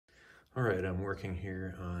All right, I'm working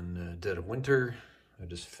here on Dead of Winter. I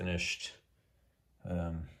just finished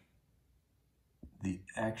the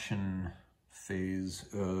action phase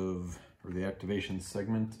of, or the activation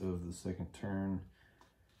segment of the second turn.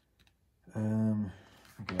 I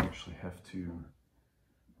think I actually have to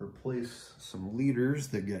replace some leaders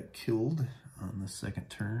that got killed on the second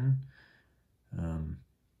turn.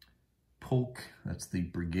 Polk, that's the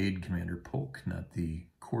brigade commander, Polk, not the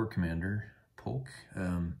corps commander, Polk.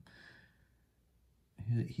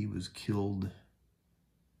 He was killed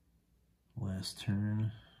last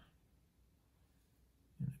turn,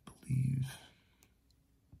 and I believe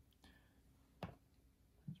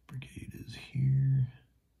his brigade is here.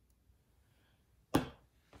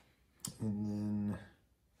 And then,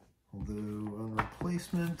 although on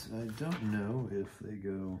replacement, I don't know if they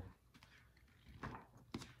go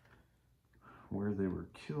where they were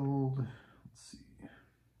killed. Let's see.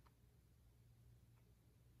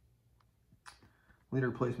 Leader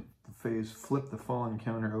replacement phase, flip the fallen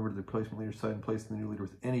counter over to the replacement leader's side and place the new leader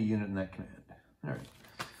with any unit in that command. All right.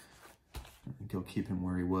 I think I'll keep him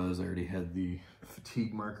where he was. I already had the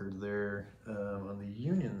fatigue marker there. On the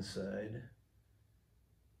Union side,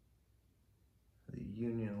 the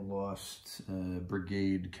Union lost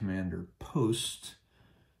brigade commander Post.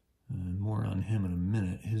 More on him in a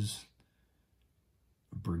minute. His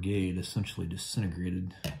brigade essentially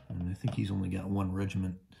disintegrated, and I think he's only got one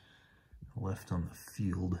regiment left on the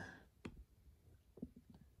field,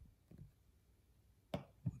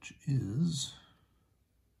 which is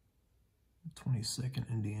 22nd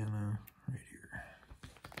Indiana right here.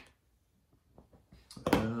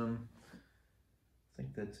 I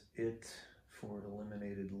think that's it for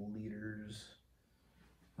eliminated leaders.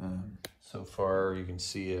 So far, you can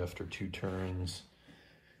see after 2 turns,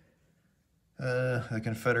 the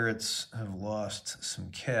Confederates have lost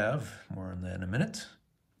some cav, more on that in a minute,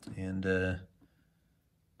 and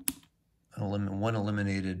one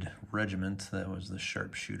eliminated regiment, that was the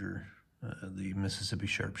sharpshooter, the Mississippi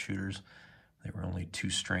sharpshooters. They were only 2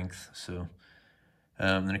 strength, so.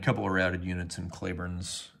 Then a couple of routed units in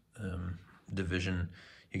Claiborne's division.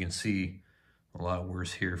 You can see a lot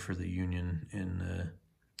worse here for the Union in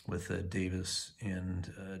with Davis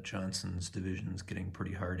and Johnson's divisions getting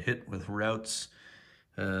pretty hard hit with routes,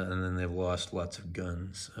 and then they've lost lots of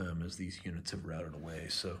guns as these units have routed away.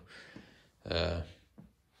 So about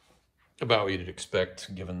what you'd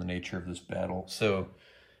expect given the nature of this battle. So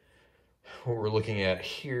what we're looking at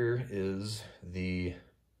here is the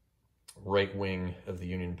right wing of the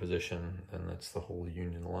Union position, and that's the whole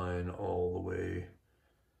Union line all the way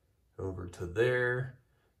over to there.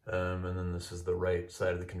 And then this is the right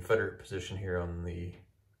side of the Confederate position here on the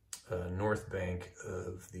north bank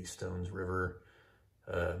of the Stones River.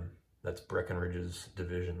 That's Breckinridge's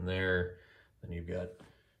division there. Then you've got,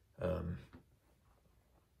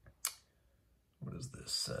 what is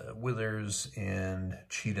this? Withers and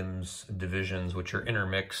Cheatham's divisions, which are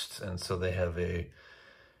intermixed, and so they have a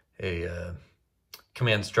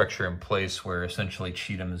command structure in place where essentially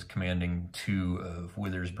Cheatham is commanding 2 of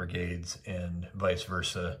Withers' brigades and vice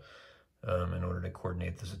versa. In order to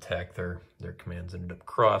coordinate this attack, their commands ended up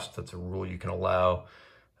crossed. That's a rule. You can allow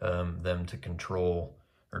them to control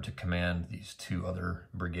or to command these 2 other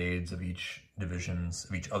brigades of each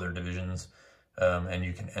other divisions, and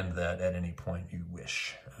you can end that at any point you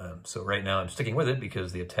wish. So right now I'm sticking with it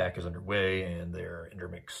because the attack is underway and they're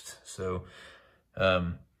intermixed. So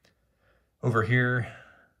over here,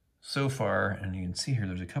 so far, and you can see here,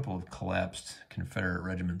 there's a couple of collapsed Confederate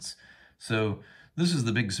regiments. So this is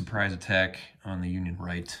the big surprise attack on the Union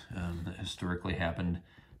right that historically happened.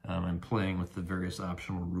 I'm playing with the various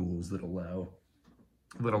optional rules that allowed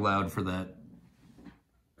for that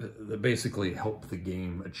basically helped the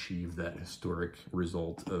game achieve that historic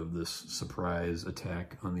result of this surprise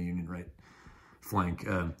attack on the Union right flank,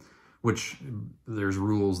 which there's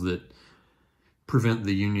rules that prevent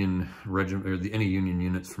the Union regiment or any Union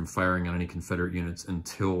units from firing on any Confederate units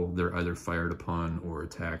until they're either fired upon or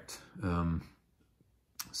attacked.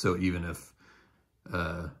 So even if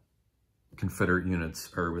Confederate units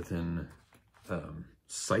are within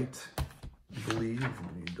sight, I believe,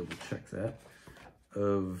 let me double check that,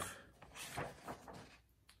 of,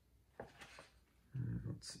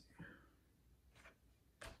 let's see,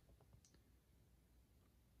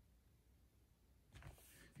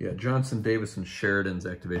 yeah, Johnson, Davis, and Sheridan's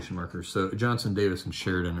activation markers. So Johnson, Davis, and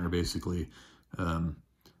Sheridan are basically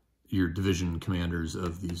your division commanders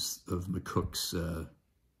of McCook's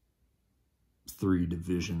 3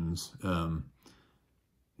 divisions.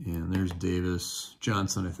 And there's Davis.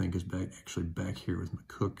 Johnson, I think, is actually back here with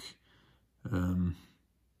McCook.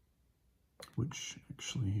 which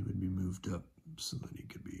actually he would be moved up so that he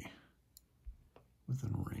could be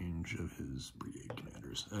within range of his brigade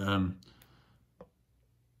commanders. I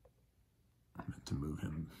meant to move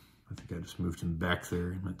him. I think I just moved him back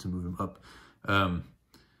there. I meant to move him up.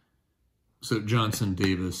 So Johnson,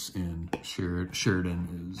 Davis, and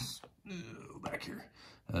Sheridan is back here,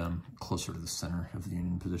 closer to the center of the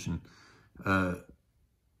Union position.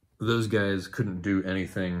 Those guys couldn't do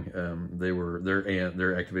anything.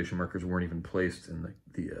 Their activation markers weren't even placed in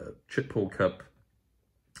the chit pull cup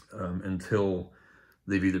until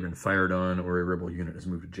they've either been fired on or a rebel unit has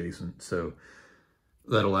moved adjacent. So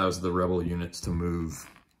that allows the rebel units to move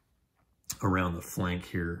around the flank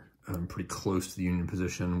here, pretty close to the Union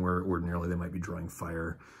position where ordinarily they might be drawing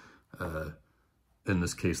fire. In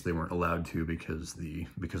this case, they weren't allowed to because of the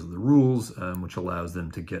rules, which allows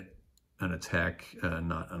them to get an attack,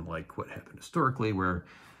 not unlike what happened historically, where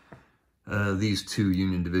these two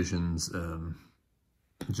Union divisions,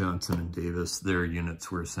 Johnson and Davis, their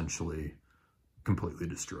units were essentially completely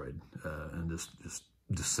destroyed and just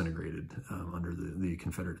disintegrated under the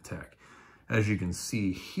Confederate attack. As you can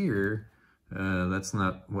see here, that's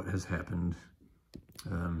not what has happened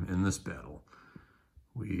in this battle.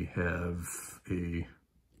 We have a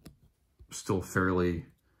still fairly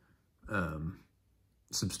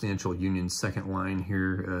substantial Union second line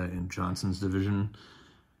here in Johnson's division,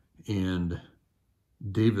 and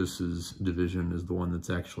Davis's division is the one that's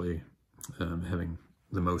actually having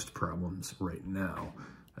the most problems right now.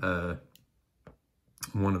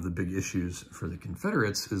 One of the big issues for the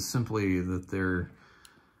Confederates is simply that they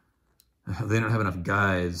don't have enough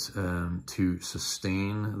guys to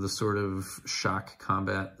sustain the sort of shock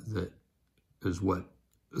combat that is what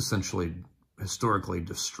essentially historically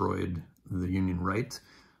destroyed the Union right.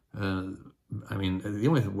 I mean, the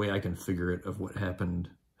only way I can figure it of what happened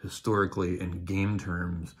historically in game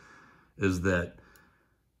terms is that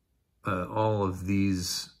all of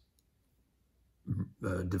these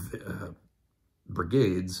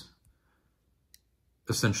brigades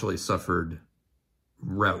essentially suffered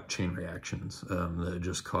rout chain reactions that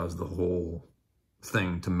just caused the whole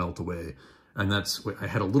thing to melt away. And that's, I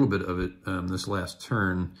had a little bit of it this last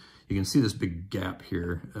turn. You can see this big gap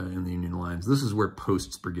here in the Union lines. This is where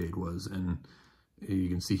Post's brigade was, and you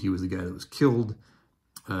can see he was the guy that was killed.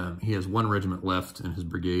 He has one regiment left in his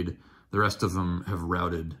brigade. The rest of them have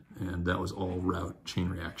routed, and that was all rout chain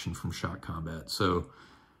reaction from shock combat. So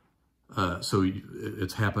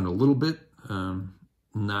it's happened a little bit,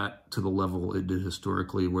 not to the level it did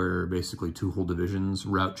historically, where basically two whole divisions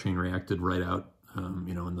rout chain reacted right out.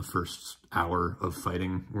 You know, in the first hour of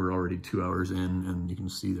fighting. We're already 2 hours in, and you can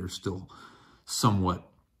see there's still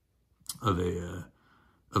somewhat of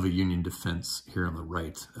a Union defense here on the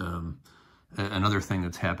right. Another thing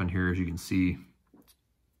that's happened here, as you can see,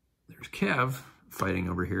 there's Cav fighting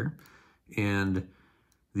over here, and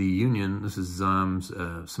the Union, this is Zom's,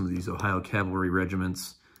 some of these Ohio cavalry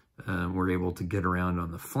regiments were able to get around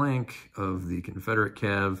on the flank of the Confederate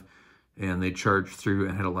Cav, and they charged through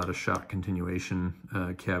and had a lot of shot continuation,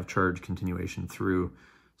 Cav charge continuation through.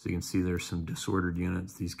 So you can see there's some disordered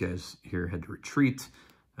units. These guys here had to retreat.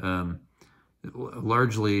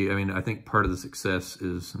 Largely, I mean, I think part of the success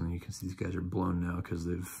is, I mean, you can see these guys are blown now because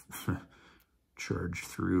they've charged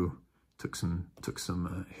through, took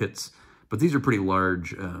some hits. But these are pretty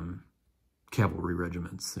large cavalry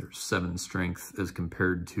regiments. There's 7 strength as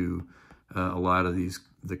compared to a lot of these,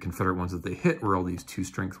 the Confederate ones that they hit were all these 2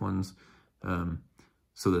 strength ones.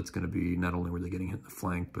 So that's going to be, not only were they getting hit in the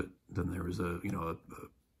flank, but then there was a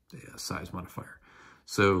size modifier.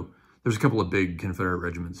 So there's a couple of big Confederate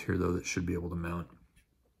regiments here, though, that should be able to mount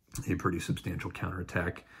a pretty substantial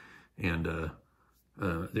counterattack. And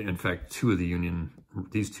in fact,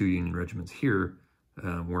 these two Union regiments here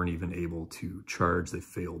weren't even able to charge. They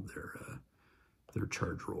failed their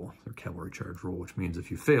charge roll, their cavalry charge roll, which means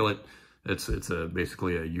if you fail it, it's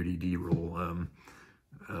basically a UDD roll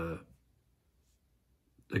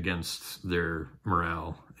against their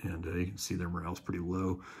morale, and you can see their morale's pretty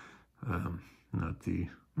low.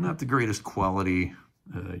 Not the greatest quality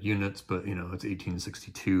units, but you know, it's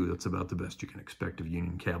 1862. That's about the best you can expect of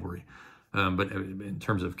Union cavalry. But in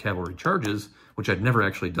terms of cavalry charges, which I'd never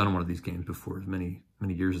actually done in one of these games before, as many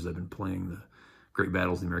years as I've been playing the Great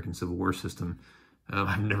Battles of the American Civil War system,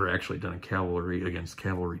 I've never actually done a cavalry against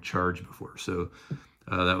cavalry charge before. So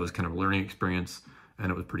that was kind of a learning experience, and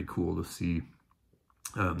it was pretty cool to see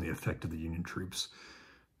the effect of the Union troops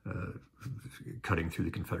cutting through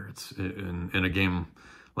the Confederates in a game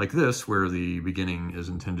like this, where the beginning is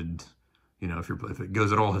intended, you know, if it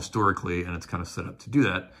goes at all historically and it's kind of set up to do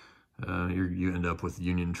that, you end up with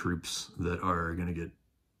Union troops that are going to get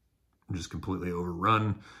just completely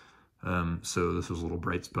overrun. So this was a little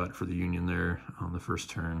bright spot for the Union there on the first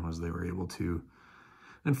turn, was they were able to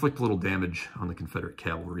inflict a little damage on the Confederate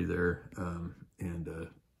cavalry there, and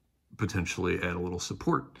potentially add a little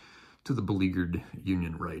support to the beleaguered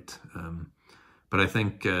Union right. But I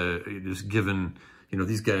think just given,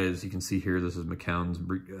 these guys, you can see here, this is McCown's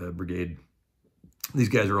brigade. These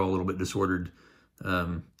guys are all a little bit disordered,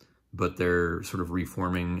 but they're sort of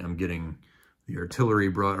reforming. I'm getting the artillery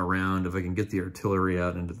brought around. If I can get the artillery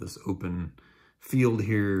out into this open field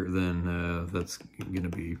here, then that's going to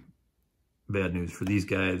be bad news for these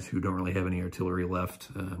guys who don't really have any artillery left.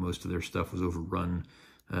 Most of their stuff was overrun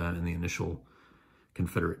in the initial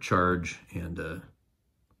Confederate charge, and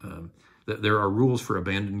there are rules for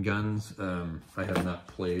abandoned guns. I have not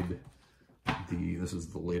played this is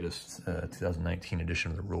the latest 2019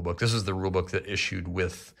 edition of the rulebook. This is the rulebook that issued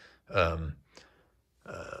with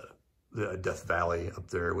the Death Valley up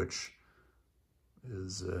there, which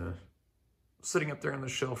is sitting up there on the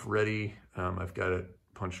shelf ready. I've got it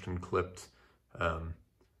punched and clipped,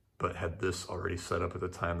 but had this already set up at the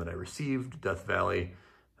time that I received Death Valley.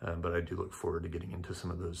 But I do look forward to getting into some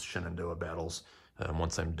of those Shenandoah battles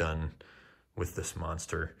once I'm done with this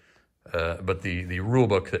monster. But the rule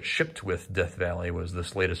book that shipped with Death Valley was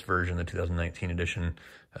this latest version, the 2019 edition.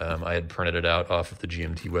 I had printed it out off of the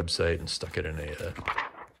GMT website and stuck it in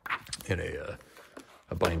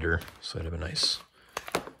a binder, so I'd have a nice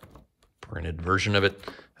printed version of it.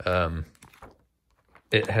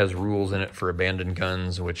 It has rules in it for abandoned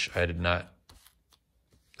guns, which I have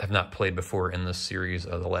not played before in this series.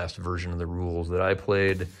 The last version of the rules that I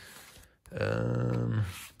played,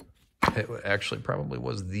 it actually probably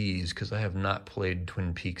was these, because I have not played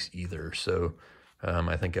Twin Peaks either. So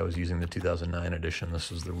I think I was using the 2009 edition.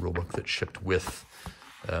 This was the rulebook that shipped with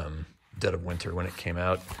Dead of Winter when it came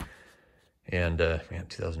out. And man,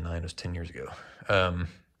 2009 was 10 years ago.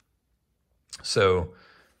 So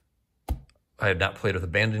I had not played with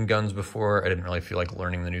abandoned guns before. I didn't really feel like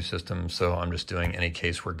learning the new system, so I'm just doing any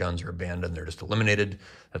case where guns are abandoned, they're just eliminated.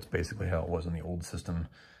 That's basically how it was in the old system.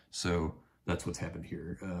 So that's what's happened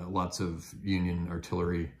here. Lots of Union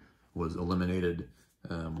artillery was eliminated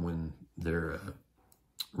when their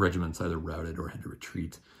regiments either routed or had to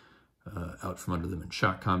retreat out from under them in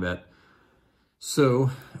shot combat.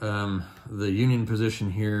 So the Union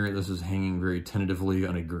position here, this is hanging very tentatively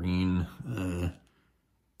on a green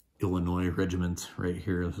Illinois regiment right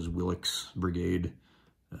here. This is Willick's brigade,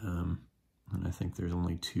 and I think there's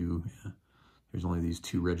only there's only these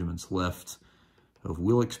two regiments left of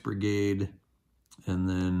Willick's brigade, and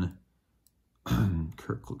then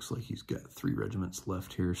Kirk looks like he's got 3 regiments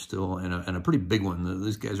left here still, and a pretty big one.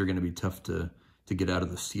 These guys are going to be tough to get out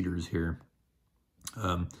of the cedars here,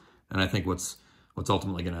 and I think what's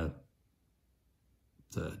ultimately going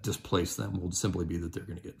to displace them will simply be that they're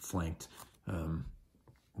going to get flanked.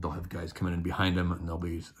 They'll have guys coming in behind them, and they'll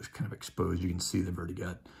be kind of exposed. You can see they've already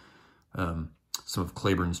got some of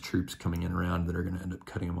Claiborne's troops coming in around that are going to end up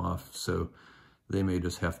cutting them off. So they may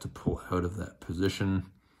just have to pull out of that position.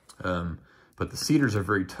 But the cedars are a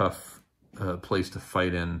very tough place to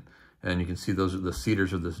fight in. And you can see the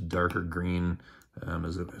cedars are this darker green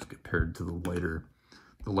as compared to the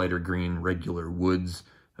lighter green regular woods.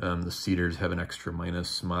 The cedars have an extra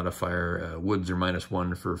minus modifier. Woods are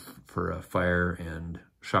 -1 for fire and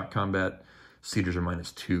shot combat. Cedars are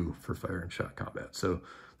 -2 for fire and shot combat. So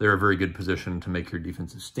they're a very good position to make your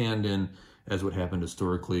defensive stand in, as what happened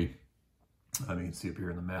historically. You can see up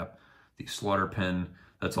here in the map, the slaughter pen,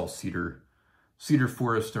 that's all cedar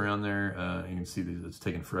forest around there. You can see that it's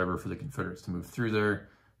taken forever for the Confederates to move through there.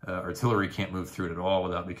 Artillery can't move through it at all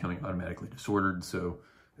without becoming automatically disordered. So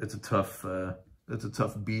it's a tough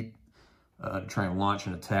beat to try and launch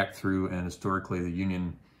an attack through. And historically, the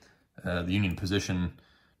Union position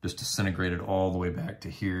just disintegrated all the way back to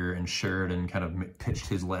here, and Sheridan kind of pitched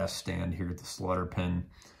his last stand here at the slaughter pen,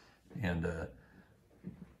 and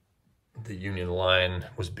the Union line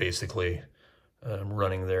was basically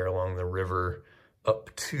running there along the river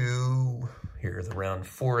up to here, the Round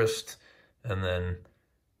Forest, and then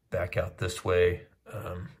back out this way.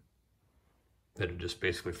 That had just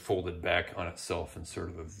basically folded back on itself in sort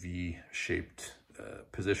of a V-shaped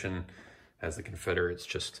position as the Confederates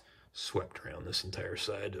just swept around this entire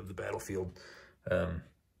side of the battlefield. I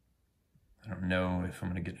don't know if I'm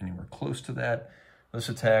going to get anywhere close to that. This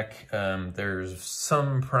attack, there's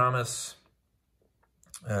some promise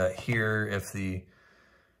here if the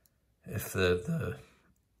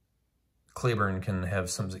Claiborne can have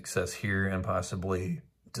some success here and possibly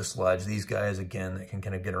dislodge these guys again that can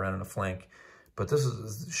kind of get around in a flank. But this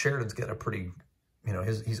is, Sheridan's got a pretty,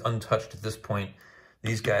 he's untouched at this point.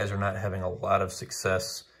 these guys are not having a lot of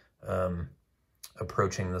success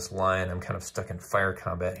approaching this line. I'm kind of stuck in fire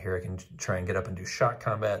combat here. I can try and get up and do shot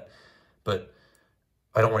combat, but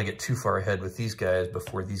I don't want to get too far ahead with these guys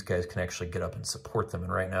before these guys can actually get up and support them.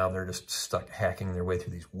 And right now they're just stuck hacking their way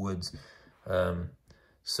through these woods.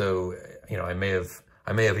 So, you know, I may have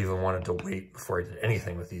even wanted to wait before I did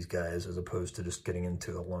anything with these guys as opposed to just getting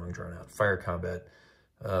into a long drawn out fire combat.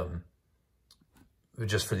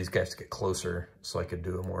 Just for these guys to get closer so I could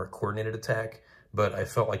do a more coordinated attack. But I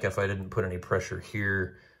felt like if I didn't put any pressure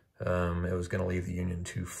here, it was going to leave the Union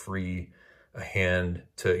too free a hand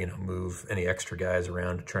to, you know, move any extra guys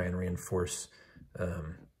around to try and reinforce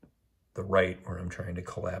the right where I'm trying to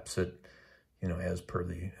collapse it, you know, as per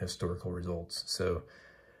the historical results. So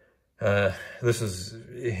this is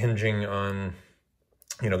hinging on,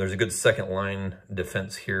 you know, there's a good second line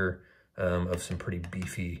defense here of some pretty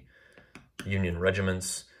beefy Union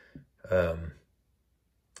regiments.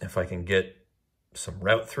 If I can get some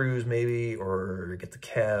route throughs maybe, or get the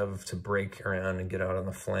cav to break around and get out on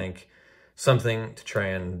the flank, something to try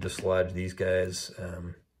and dislodge these guys,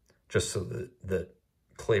 just so that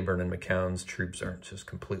Clayburn and McCown's troops aren't just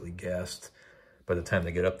completely gassed by the time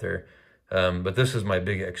they get up there. But this is my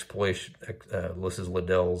big exploitation. This is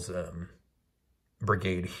Liddell's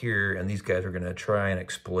brigade here, and these guys are going to try and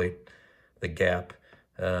exploit the gap.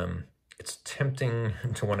 It's tempting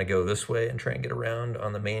to want to go this way and try and get around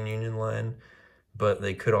on the main Union line, but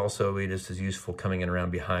they could also be just as useful coming in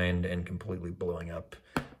around behind and completely blowing up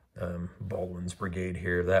Baldwin's brigade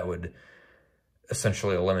here. That would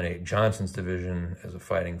essentially eliminate Johnson's division as a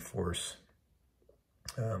fighting force.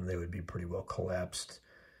 They would be pretty well collapsed.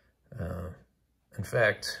 In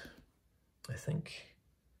fact, I think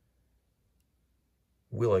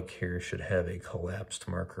Willick here should have a collapsed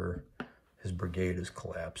marker. His brigade is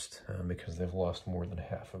collapsed because they've lost more than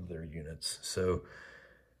half of their units. So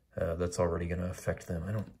that's already going to affect them.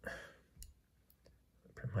 It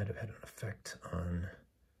might have had an effect on, I'm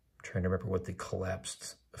trying to remember what the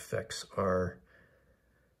collapsed effects are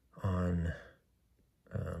on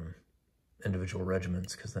individual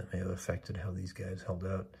regiments, because that may have affected how these guys held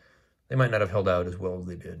out. They might not have held out as well as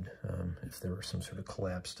they did if there were some sort of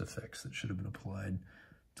collapsed effects that should have been applied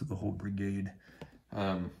to the whole brigade.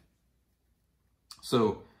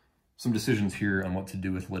 So some decisions here on what to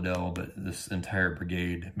do with Liddell, but this entire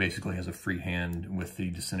brigade basically has a free hand with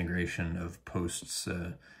the disintegration of Post's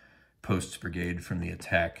brigade from the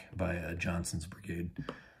attack by Johnson's brigade.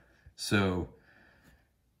 So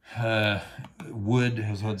Wood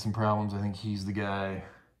has had some problems. I think he's the guy.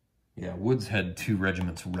 Yeah, Wood's had 2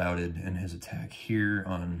 regiments routed in his attack here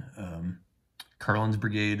on Carlin's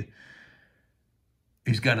brigade.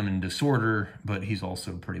 He's got them in disorder, but he's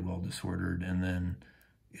also pretty well disordered. And then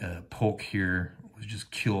Polk here was just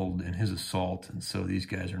killed in his assault, and so these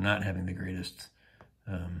guys are not having the greatest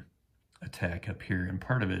attack up here. And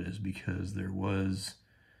part of it is because there was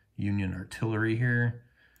Union artillery here,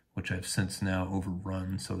 which I've since now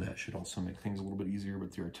overrun, so that should also make things a little bit easier.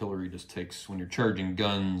 But the artillery just takes, when you're charging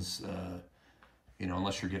guns, you know,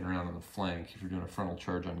 unless you're getting around on the flank, if you're doing a frontal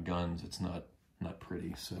charge on guns, it's not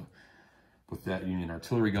pretty. So with that Union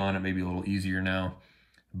artillery gone, it may be a little easier now,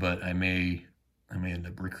 but I may end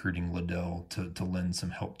up recruiting Liddell to lend some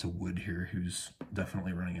help to Wood here, who's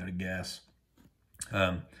definitely running out of gas.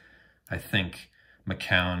 I think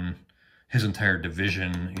McCown, his entire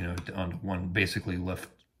division, you know, onto one, basically left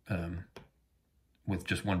with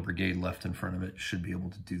just one brigade left in front of it, should be able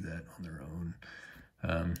to do that on their own.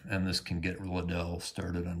 And this can get Liddell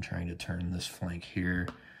started on trying to turn this flank here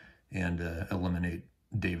and eliminate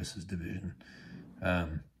Davis's division.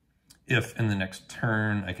 If in the next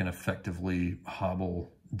turn I can effectively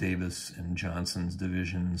hobble Davis and Johnson's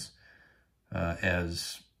divisions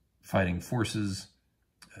as fighting forces,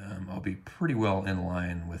 I'll be pretty well in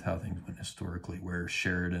line with how things went historically, where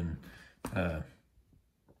Sheridan,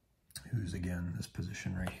 who's again this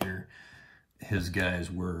position right here, his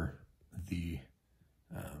guys were the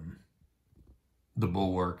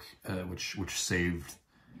bulwark, which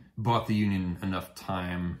bought the Union enough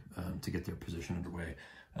time to get their position underway.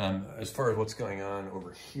 As far as what's going on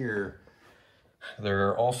over here, there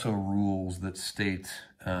are also rules that state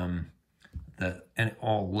that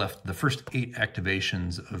the first 8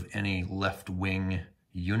 activations of any left-wing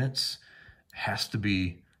units has to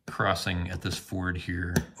be crossing at this ford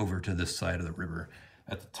here over to this side of the river.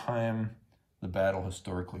 At the time the battle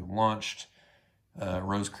historically launched,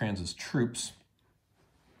 Rosecrans's troops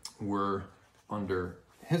were under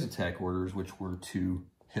his attack orders, which were to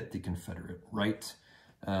hit the Confederate right.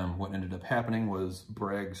 What ended up happening was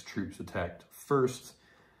Bragg's troops attacked first,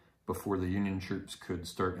 before the Union troops could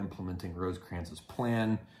start implementing Rosecrans's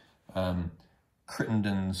plan.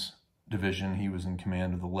 Crittenden's division, he was in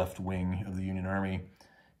command of the left wing of the Union Army.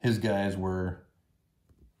 His guys were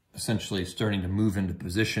essentially starting to move into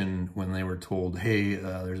position when they were told, hey,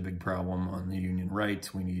 there's a big problem on the Union right.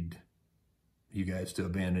 We need you guys to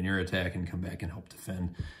abandon your attack and come back and help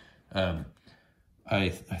defend. I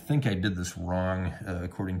think I did this wrong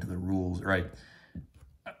according to the rules. Right,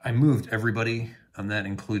 I moved everybody, and that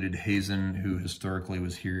included Hazen, who historically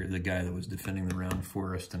was here, the guy that was defending the Round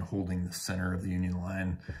Forest and holding the center of the Union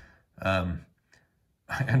line.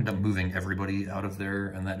 I ended up moving everybody out of there,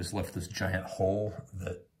 and that just left this giant hole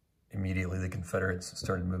that immediately the Confederates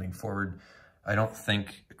started moving forward. I don't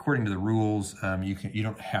think, according to the rules, you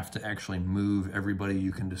don't have to actually move everybody.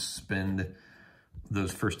 You can just spend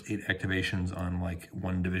those first 8 activations on like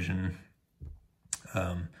one division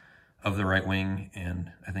of the right wing,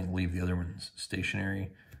 and I think leave the other ones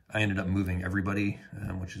stationary. I ended up moving everybody,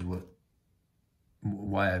 which is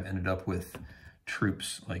why I've ended up with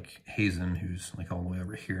troops like Hazen, who's like all the way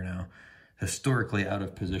over here now, historically out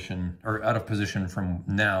of position, or out of position from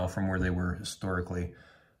where they were historically.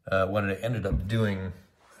 What it ended up doing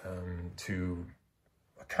to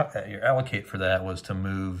allocate for that was to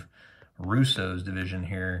move Russo's division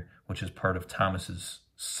here, which is part of Thomas's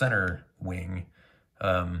center wing,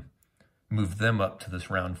 move them up to this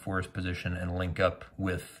Round Forest position and link up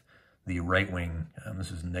with the right wing. This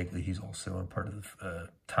is Negley. He's also a part of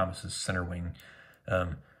Thomas's center wing.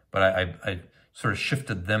 But I sort of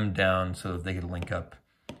shifted them down so that they could link up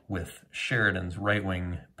with Sheridan's right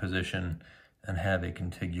wing position and have a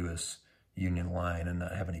contiguous Union line and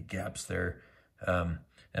not have any gaps there.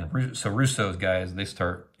 So Russo's guys, they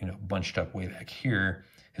start, bunched up way back here.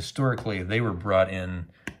 Historically, they were brought in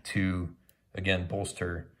to, again,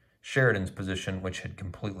 bolster Sheridan's position, which had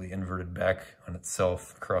completely inverted back on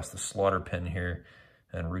itself across the slaughter pen here.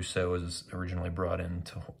 And Russo was originally brought in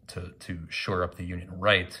to shore up the Union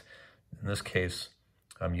right. In this case,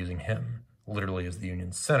 I'm using him literally as the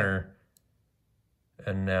Union center.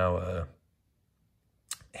 And now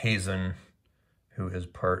Hazen, who is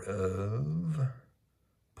part of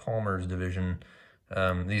Palmer's division,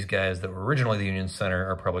 these guys that were originally the Union center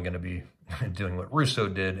are probably going to be doing what Russo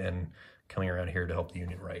did and coming around here to help the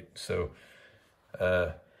Union right. So,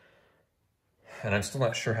 and I'm still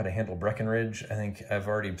not sure how to handle Breckinridge. I think I've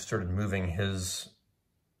already started moving his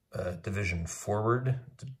division forward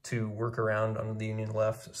to work around on the Union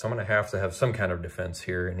left. So I'm going to have some kind of defense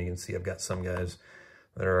here. And you can see I've got some guys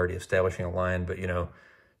that are already establishing a line. But,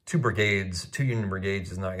 2 Union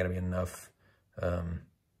brigades is not going to be enough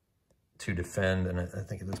to defend. And I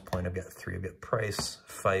think at this point I've got 3. I've got Price,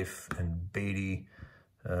 Fife, and Beatty.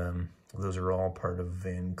 Those are all part of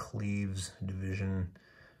Van Cleve's division.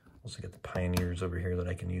 Also got the Pioneers over here that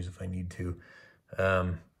I can use if I need to.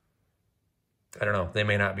 I don't know. They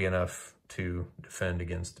may not be enough to defend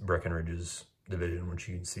against Breckinridge's division, which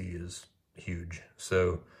you can see is huge.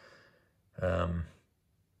 So,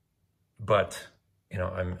 but,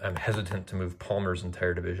 I'm hesitant to move Palmer's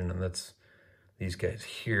entire division, and that's these guys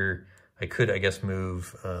here. I could, I guess,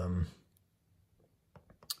 move, who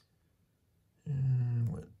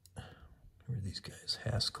are these guys?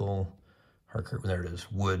 Haskell, Harker, there it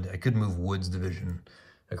is, Wood. I could move Wood's division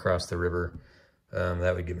across the river.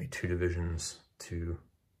 That would give me 2 divisions to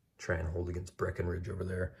try and hold against Breckinridge over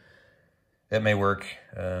there. It may work.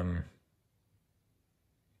 I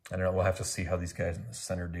don't know. We'll have to see how these guys in the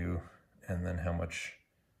center do, and then how much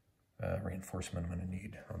reinforcement I'm going to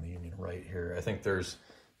need on the Union right here. I think there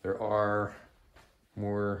are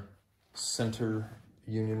more center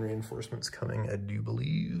Union reinforcements coming, I do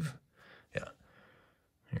believe. Yeah,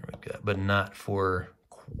 here we go, but not for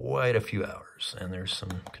quite a few hours. And there's some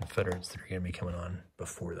Confederates that are going to be coming on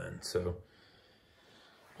before then. So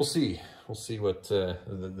we'll see. We'll see what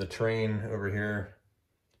the terrain over here.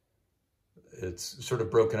 It's sort of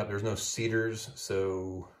broken up. There's no cedars,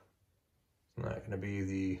 so it's not going to be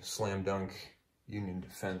the slam dunk Union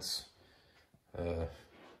defense,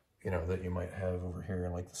 that you might have over here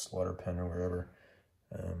in like the slaughter pen or wherever.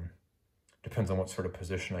 Depends on what sort of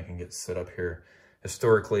position I can get set up here.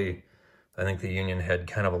 Historically, I think the Union had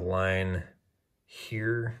kind of a line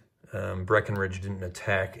here. Breckinridge didn't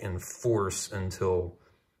attack in force until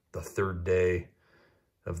the 3rd day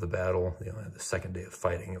of the battle, the 2nd day of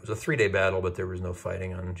fighting. It was a 3-day battle, but there was no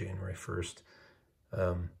fighting on January 1st.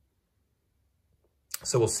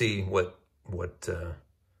 So we'll see what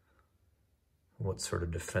sort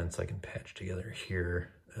of defense I can patch together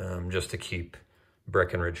here, just to keep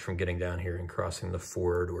Breckinridge from getting down here and crossing the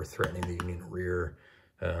ford or threatening the Union rear.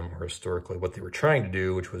 or historically what they were trying to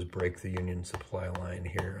do, which was break the Union supply line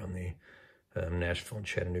here on the Nashville and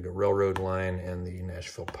Chattanooga Railroad line and the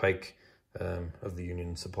Nashville Pike of the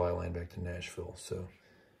Union supply line back to Nashville. So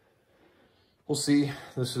we'll see.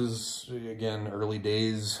 This is, again, early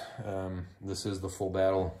days. This is the full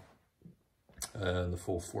battle, the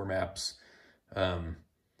full 4 maps.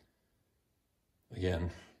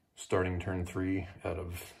 Again, starting turn 3 out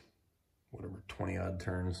of whatever, 20 odd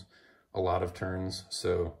turns, a lot of turns.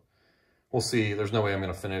 So we'll see. There's no way I'm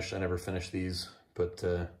going to finish. I never finish these, but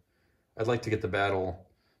I'd like to get the battle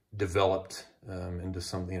developed into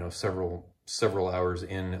something, you know, several hours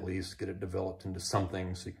in at least, get it developed into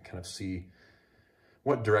something so you can kind of see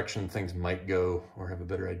what direction things might go, or have a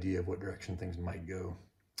better idea of what direction things might go.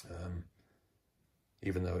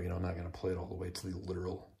 Even though, you know, I'm not going to play it all the way to the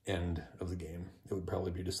literal end of the game. It would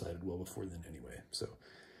probably be decided well before then anyway. So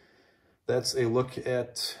that's a look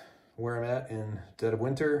at where I'm at in Dead of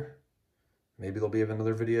Winter. Maybe there'll be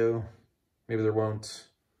another video. Maybe there won't.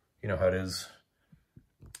 You know how it is.